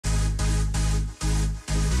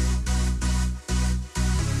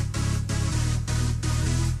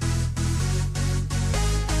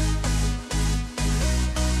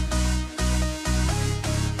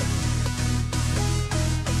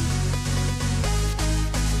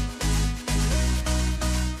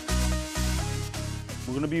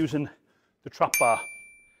going to be using the trap bar.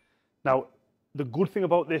 Now, the good thing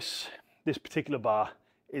about this particular bar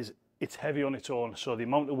is it's heavy on its own, so the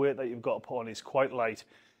amount of weight that you've got to put on is quite light.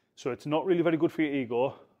 So it's not really very good for your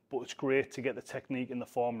ego, but it's great to get the technique and the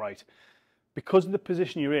form right. Because of the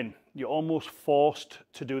position you're in, you're almost forced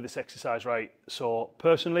to do this exercise right. So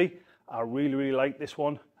personally, I really like this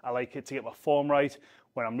one. I like it to get my form right.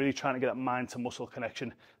 When I'm really trying to get that mind to muscle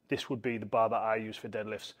connection, this would be the bar that I use for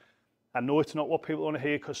deadlifts. I know it's not what people want to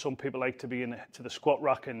hear, because some people like to be to the squat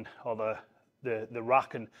rack or the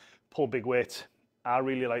rack and pull big weights. I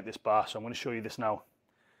really like this bar, so I'm going to show you this now.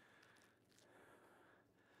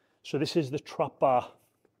 So this is the trap bar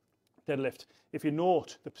deadlift. If you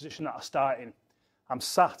note the position that I start in, I'm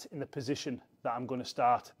sat in the position that I'm going to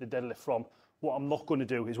start the deadlift from. What I'm not going to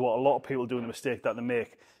do is what a lot of people do, in the mistake that they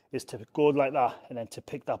make, is to go like that and then to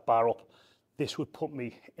pick that bar up. This would put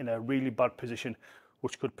me in a really bad position,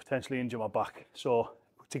 which could potentially injure my back. So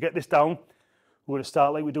to get this down, we're going to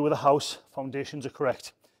start like we do with a house. Foundations are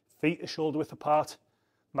correct. Feet are shoulder width apart.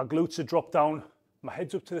 My glutes are dropped down. My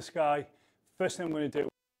head's up to the sky. First thing I'm going to do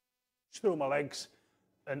is through my legs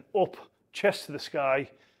and up, chest to the sky,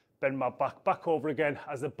 bend my back over again.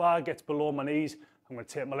 As the bar gets below my knees, I'm going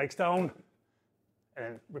to take my legs down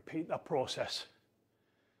and repeat that process.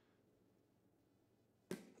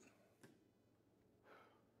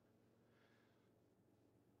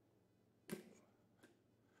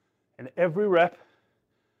 And every rep,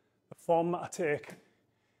 the form that I take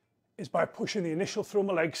is by pushing the initial through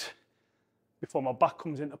my legs before my back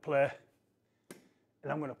comes into play.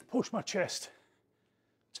 And I'm going to push my chest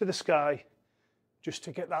to the sky just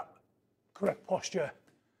to get that correct posture.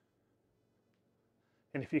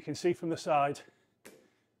 And if you can see from the side,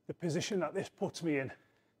 the position that this puts me in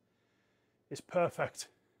is perfect.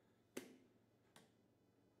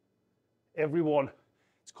 Every one.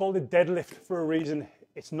 It's called a deadlift for a reason.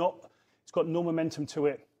 It's got no momentum to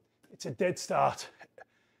it. It's a dead start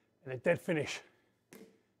and a dead finish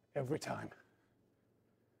every time.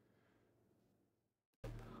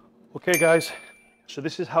 Okay guys, so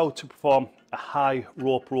this is how to perform a high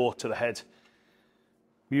rope row to the head.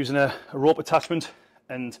 We're using a rope attachment,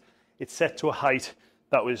 and it's set to a height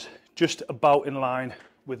that was just about in line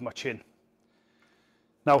with my chin.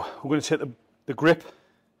 Now we're going to take the grip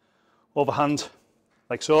overhand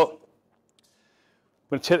like so.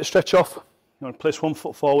 I'm going to take the stretch off. I'm going to place one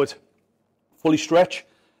foot forward, fully stretch,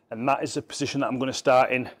 and that is the position that I'm going to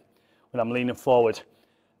start in when I'm leaning forward.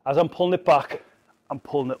 As I'm pulling it back, I'm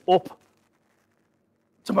pulling it up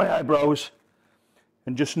to my eyebrows,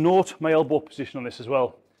 and just note my elbow position on this as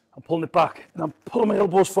well. I'm pulling it back and I'm pulling my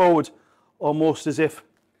elbows forward, almost as if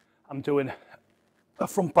I'm doing a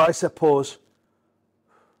front bicep pose.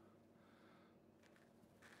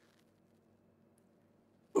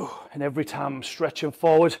 And every time I'm stretching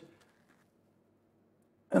forward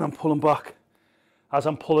and I'm pulling back. As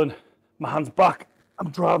I'm pulling my hands back, I'm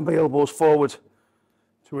driving my elbows forward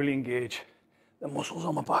to really engage the muscles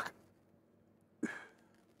on my back.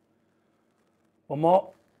 One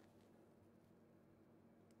more.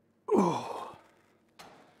 And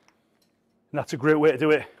that's a great way to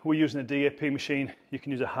do it. We're using a DAP machine. You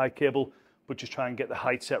can use a high cable, but just try and get the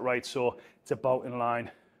height set right so it's about in line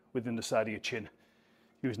within the side of your chin,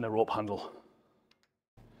 using the rope handle.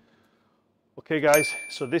 Okay guys,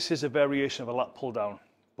 so this is a variation of a lat pull down,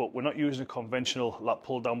 but we're not using a conventional lat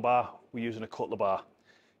pull down bar, we're using a cutler bar.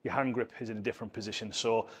 Your hand grip is in a different position.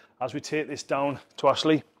 So as we take this down to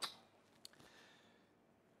Ashley,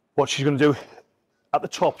 what she's going to do, at the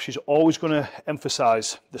top, she's always going to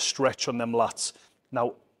emphasize the stretch on them lats.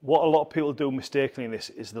 Now, what a lot of people do mistakenly in this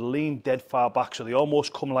is they lean dead far back, so they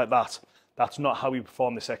almost come like that. That's not how you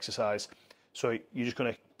perform this exercise. So you're just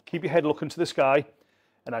going to keep your head looking to the sky,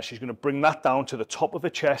 and as she's going to bring that down to the top of her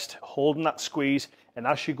chest, holding that squeeze, and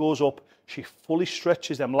as she goes up, she fully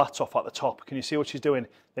stretches them lats off at the top. Can you see what she's doing?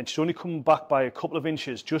 Then she's only coming back by a couple of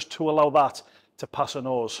inches just to allow that to pass her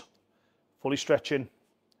nose. Fully stretching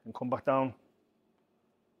and come back down.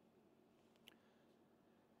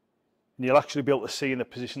 And you'll actually be able to see in the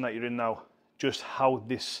position that you're in now just how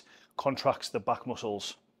this contracts the back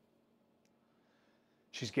muscles.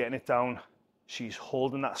 She's getting it down. She's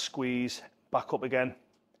holding that squeeze, back up again,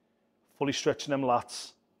 fully stretching them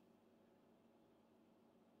lats.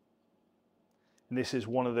 And this is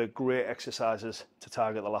one of the great exercises to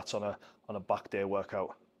target the lats on a back day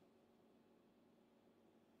workout.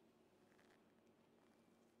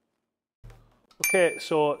 Okay,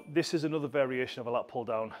 so this is another variation of a lat pull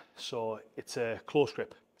down. So it's a close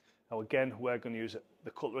grip. Now again, we're going to use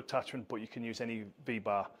the cutler attachment, but you can use any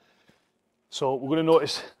V-bar. So we're going to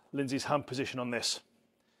notice Lindsay's hand position on this.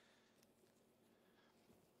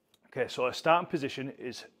 Okay, so her starting position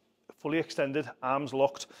is fully extended, arms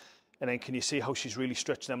locked, and then can you see how she's really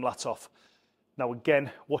stretching them lats off? Now again,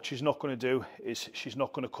 what she's not going to do is she's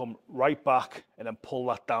not going to come right back and then pull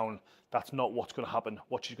that down. That's not what's going to happen.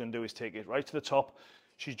 What she's going to do is take it right to the top.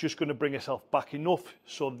 She's just going to bring herself back enough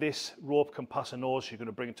so this rope can pass her nose. She's going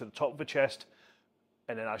to bring it to the top of her chest,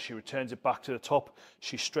 and then as she returns it back to the top,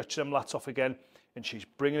 she's stretching them lats off again, and she's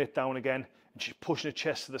bringing it down again, and she's pushing her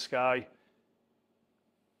chest to the sky.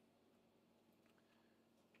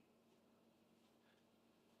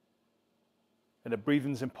 And the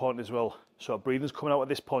breathing's important as well. So her breathing's coming out at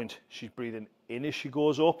this point. She's breathing in as she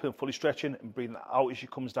goes up and fully stretching, and breathing out as she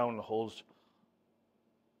comes down and holds.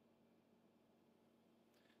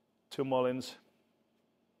 2 more ins.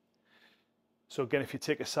 So again, if you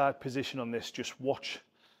take a side position on this, just watch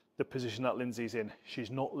the position that Lindsay's in. She's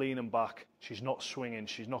not leaning back. She's not swinging.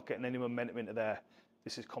 She's not getting any momentum into there.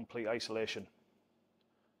 This is complete isolation.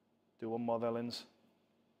 Do 1 more there, Linz.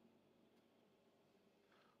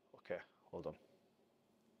 Okay, hold on.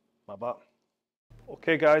 My bad.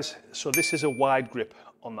 Okay guys, so this is a wide grip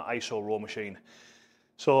on the ISO row machine.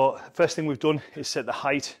 So first thing we've done is set the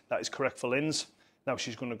height that is correct for Linz. Now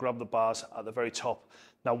she's going to grab the bars at the very top.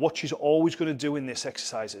 Now what she's always going to do in this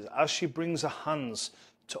exercise is as she brings her hands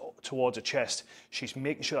towards her chest, she's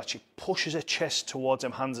making sure that she pushes her chest towards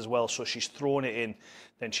them hands as well. So she's throwing it in,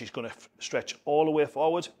 then she's going to stretch all the way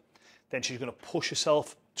forward, then she's going to push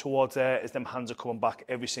herself towards there as them hands are coming back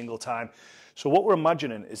every single time. So what we're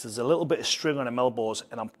imagining is there's a little bit of string on them elbows,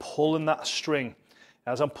 and I'm pulling that string.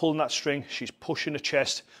 As I'm pulling that string, she's pushing the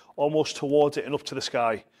chest almost towards it and up to the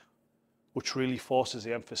sky, which really forces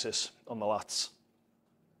the emphasis on the lats.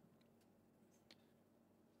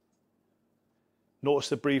 Notice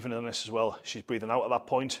the breathing on this as well. She's breathing out at that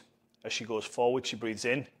point. As she goes forward, she breathes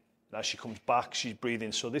in. And as she comes back, she's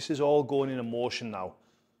breathing. So this is all going in a motion now.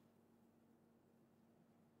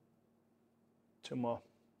 2 more.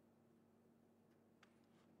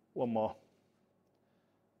 1 more.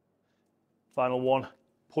 Final one.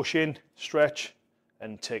 Push in, stretch,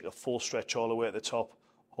 and take a full stretch all the way at the top.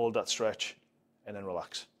 Hold that stretch, and then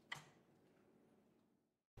relax.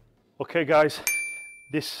 Okay guys,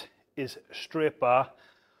 this is straight bar,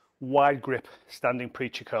 wide grip, standing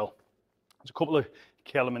preacher curl. There's a couple of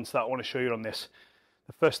key elements that I want to show you on this.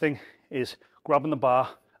 The first thing is grabbing the bar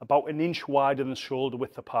about 1 inch wider than shoulder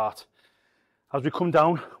width apart. As we come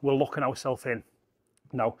down, we're locking ourselves in.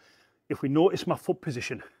 Now, if we notice my foot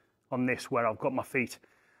position on this, where I've got my feet,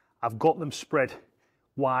 I've got them spread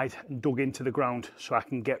wide and dug into the ground so I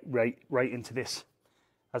can get right into this.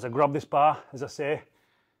 As I grab this bar, as I say,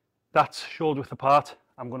 that's shoulder width apart.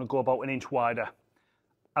 I'm going to go about 1 inch wider.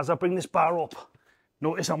 As I bring this bar up,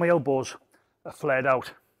 notice how my elbows are flared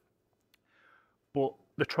out, but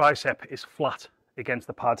the tricep is flat against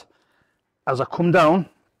the pad. As I come down,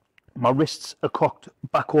 my wrists are cocked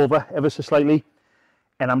back over ever so slightly,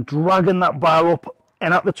 and I'm dragging that bar up,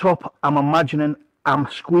 and at the top I'm imagining I'm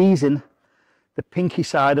squeezing the pinky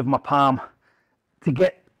side of my palm to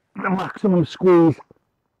get the maximum squeeze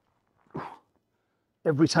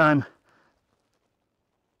every time.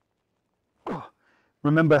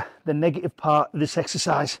 Remember, the negative part of this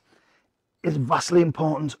exercise is vastly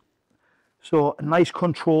important. So a nice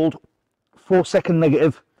controlled 4-second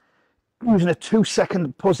negative, using a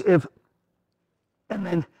 2-second positive, and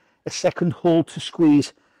then a second hold to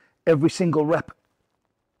squeeze every single rep.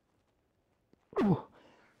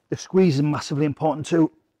 The squeeze is massively important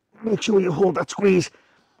too. Make sure you hold that squeeze.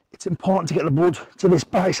 It's important to get the blood to this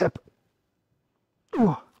bicep.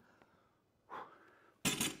 So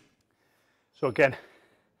again,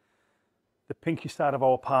 the pinky side of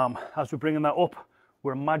our palm, as we're bringing that up,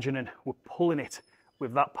 we're imagining we're pulling it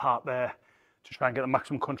with that part there to try and get the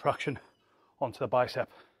maximum contraction onto the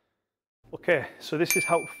bicep. Okay, so this is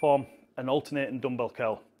how to perform an alternating dumbbell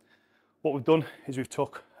curl. What we've done is we've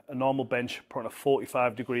took a normal bench, put on a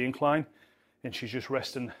 45-degree incline, and she's just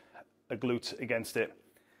resting her glutes against it.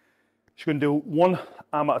 She's going to do 1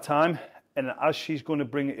 arm at a time, and as she's going to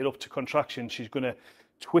bring it up to contraction, she's going to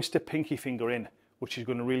twist her pinky finger in, which is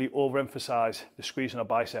going to really overemphasize the squeeze on her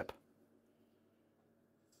bicep.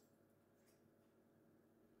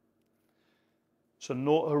 So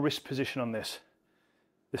note her wrist position on this.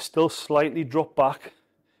 They're still slightly dropped back,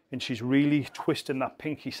 and she's really twisting that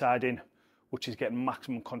pinky side in, which is getting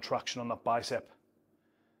maximum contraction on that bicep.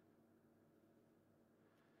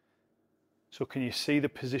 So can you see the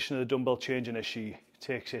position of the dumbbell changing as she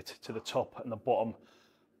takes it to the top and the bottom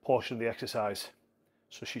portion of the exercise?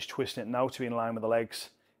 So she's twisting it now to be in line with the legs,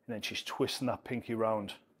 and then she's twisting that pinky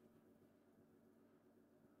round.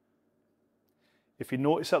 If you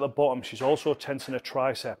notice at the bottom, she's also tensing her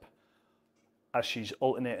tricep as she's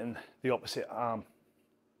alternating the opposite arm.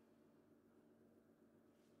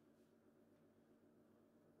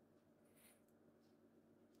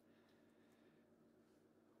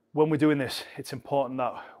 When we're doing this, it's important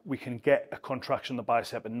that we can get a contraction in the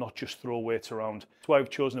bicep and not just throw weights around. That's why I've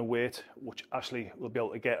chosen a weight which Ashley will be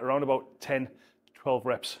able to get around about 10 to 12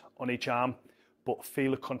 reps on each arm, but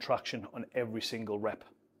feel a contraction on every single rep.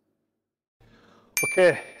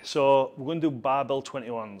 Okay, so we're going to do barbell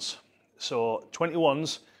 21s. So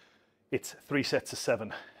 21s, it's 3 sets of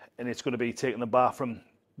 7, and it's going to be taking the bar from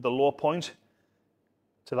the low point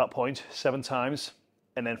to that point 7 times,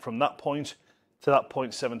 and then from that point to that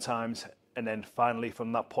point 7 times, and then finally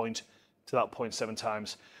from that point to that point 7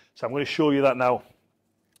 times. So I'm going to show you that now.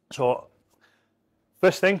 So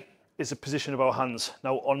first thing is the position of our hands.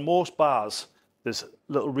 Now on most bars, there's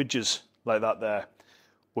little ridges like that there,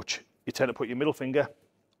 which you tend to put your middle finger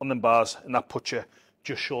on them bars, and that puts you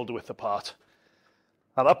just shoulder width apart.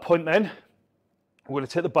 At that point then, we're going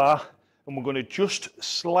to take the bar and we're going to just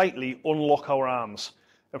slightly unlock our arms.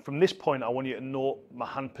 And from this point, I want you to note my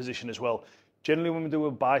hand position as well. Generally, when we do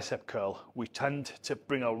a bicep curl, we tend to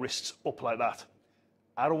bring our wrists up like that.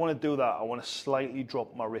 I don't want to do that. I want to slightly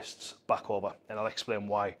drop my wrists back over, and I'll explain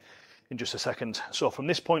why in just a second. So from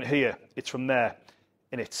this point here, it's from there,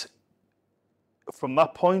 and it's from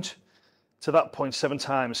that point to that point 7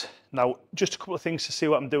 times. Now, just a couple of things to see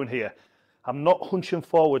what I'm doing here. I'm not hunching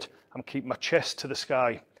forward. I'm keeping my chest to the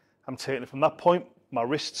sky. I'm taking it from that point. My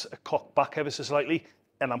wrists are cocked back ever so slightly,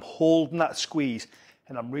 and I'm holding that squeeze,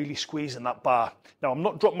 and I'm really squeezing that bar. Now, I'm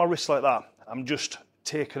not dropping my wrists like that. I'm just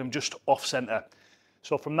taking them just off center.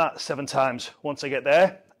 So from that 7 times, once I get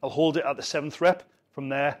there, I'll hold it at the 7th rep from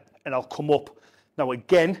there, and I'll come up. Now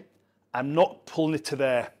again, I'm not pulling it to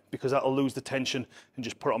there because that'll lose the tension and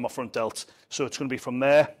just put it on my front delts. So it's going to be from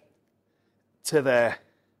there to there,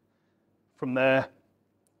 from there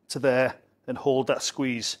to there, and hold that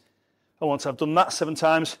squeeze. And once I've done that 7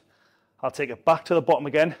 times, I'll take it back to the bottom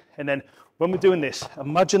again. And then when we're doing this,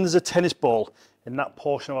 imagine there's a tennis ball in that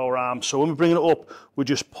portion of our arm. So when we bring it up, we're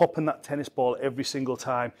just popping that tennis ball every single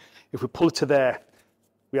time. If we pull it to there,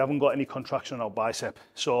 we haven't got any contraction on our bicep.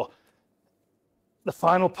 So the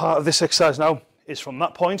final part of this exercise now is from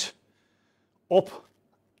that point up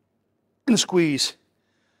and squeeze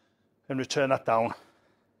and return that down.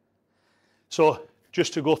 So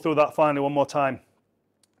just to go through that finally one more time.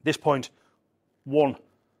 This point, 1,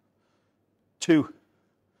 2,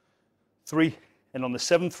 3, and on the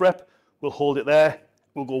 7th rep, we'll hold it there.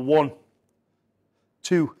 We'll go 1,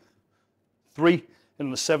 2, 3, and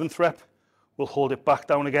on the 7th rep, we'll hold it back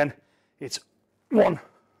down again. It's 1,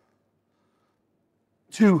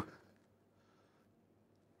 2,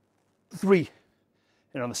 3,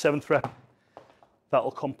 and on the 7th rep,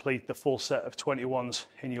 that'll complete the full set of 21s,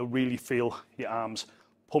 and you'll really feel your arms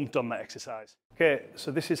pumped on that exercise. Okay,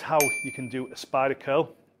 so this is how you can do a spider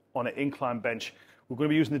curl on an incline bench. We're going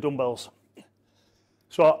to be using the dumbbells.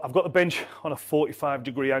 So I've got the bench on a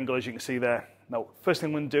 45-degree angle, as you can see there. Now, first thing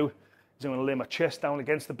I'm going to do is I'm going to lay my chest down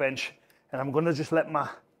against the bench, and I'm going to just let my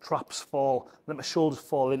traps fall, let my shoulders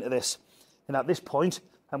fall into this. And at this point,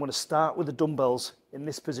 I'm going to start with the dumbbells in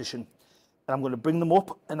this position, and I'm going to bring them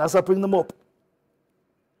up, and as I bring them up,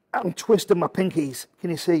 I'm twisting my pinkies, can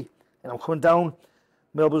you see? And I'm coming down,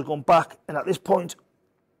 my elbows going back, and at this point,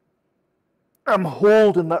 I'm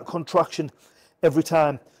holding that contraction every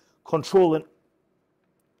time, controlling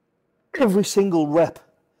every single rep.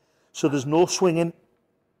 So there's no swinging,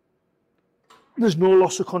 there's no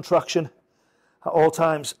loss of contraction at all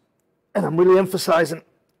times. And I'm really emphasizing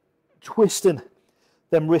twisting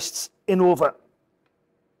them wrists in over.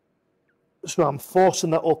 So I'm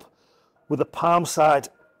forcing that up with the palm side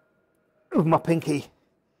of my pinky.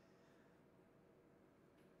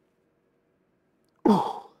 Ooh.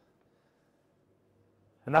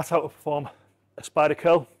 And that's how to perform a spider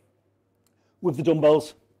curl with the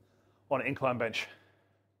dumbbells on an incline bench.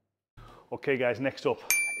 Okay guys, next up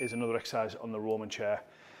is another exercise on the Roman chair.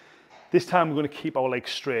 This time we're going to keep our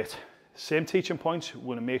legs straight. Same teaching points, we're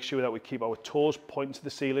going to make sure that we keep our toes pointing to the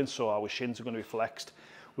ceiling, so our shins are going to be flexed.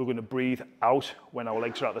 We're going to breathe out when our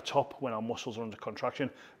legs are at the top, when our muscles are under contraction.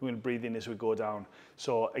 We're going to breathe in as we go down.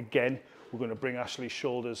 So again, we're going to bring Ashley's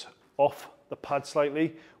shoulders off the pad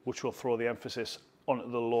slightly, which will throw the emphasis onto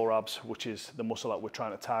the lower abs, which is the muscle that we're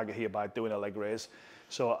trying to target here by doing a leg raise.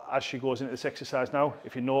 So as she goes into this exercise now,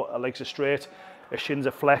 if you know her legs are straight, her shins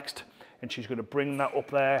are flexed, and she's going to bring that up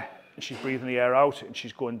there, and she's breathing the air out, and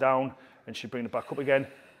she's going down, and she's bringing it back up again.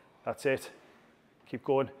 That's it. Keep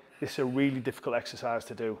going. This is a really difficult exercise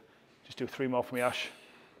to do. Just do 3 more for me, Ash.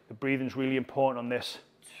 The breathing's really important on this.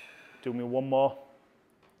 Do me 1 more.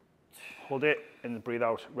 hold it and breathe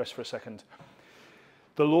out, rest for a second.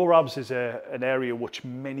 The lower abs is an area which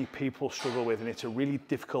many people struggle with, and it's a really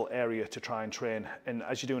difficult area to try and train. And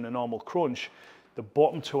as you're doing a normal crunch, the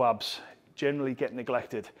bottom two abs generally get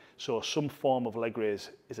neglected. So some form of leg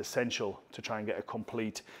raise is essential to try and get a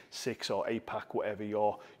complete 6 or 8 pack, whatever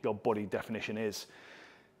your body definition is.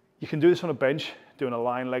 You can do this on a bench, doing a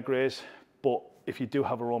lying leg raise, but if you do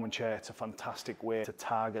have a Roman chair, it's a fantastic way to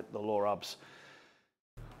target the lower abs.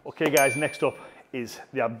 Okay guys, next up is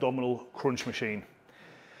the abdominal crunch machine.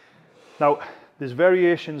 Now, there's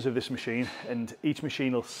variations of this machine, and each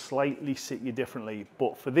machine will slightly sit you differently,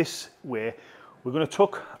 but for this way, we're going to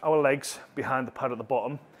tuck our legs behind the pad at the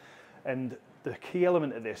bottom, and the key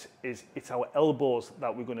element of this is it's our elbows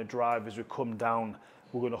that we're going to drive as we come down.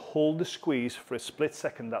 We're going to hold the squeeze for a split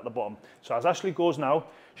second at the bottom. So as Ashley goes now,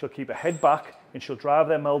 she'll keep her head back and she'll drive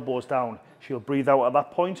them elbows down. She'll breathe out at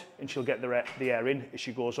that point and she'll get the air in as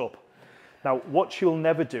she goes up. Now, what she'll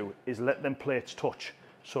never do is let them plates touch.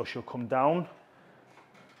 So she'll come down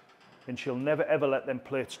and she'll never ever let them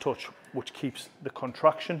plates touch, which keeps the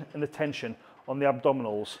contraction and the tension on the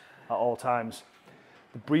abdominals at all times.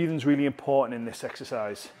 The breathing's really important in this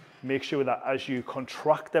exercise. Make sure that as you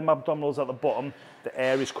contract them abdominals at the bottom, the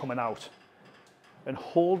air is coming out. And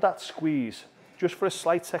hold that squeeze just for a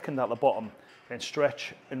slight second at the bottom, then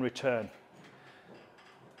stretch and return.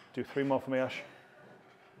 Do 3 more for me, Ash.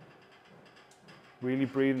 Really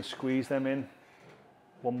breathe and squeeze them in.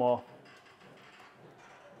 1 more.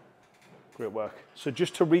 Great work. So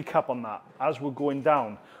just to recap on that, as we're going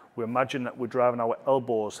down, we imagine that we're driving our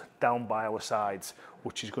elbows down by our sides,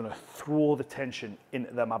 which is going to throw the tension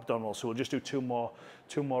into them abdominals. So we'll just do two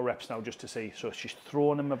more reps now just to see. So she's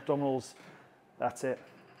throwing them abdominals. That's it.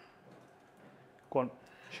 Go on.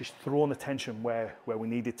 She's throwing the tension where we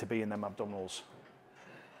need it to be in them abdominals.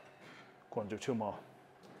 Go on, do 2 more.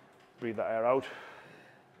 Breathe that air out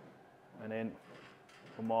and in.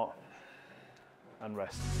 1 more and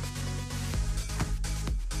rest.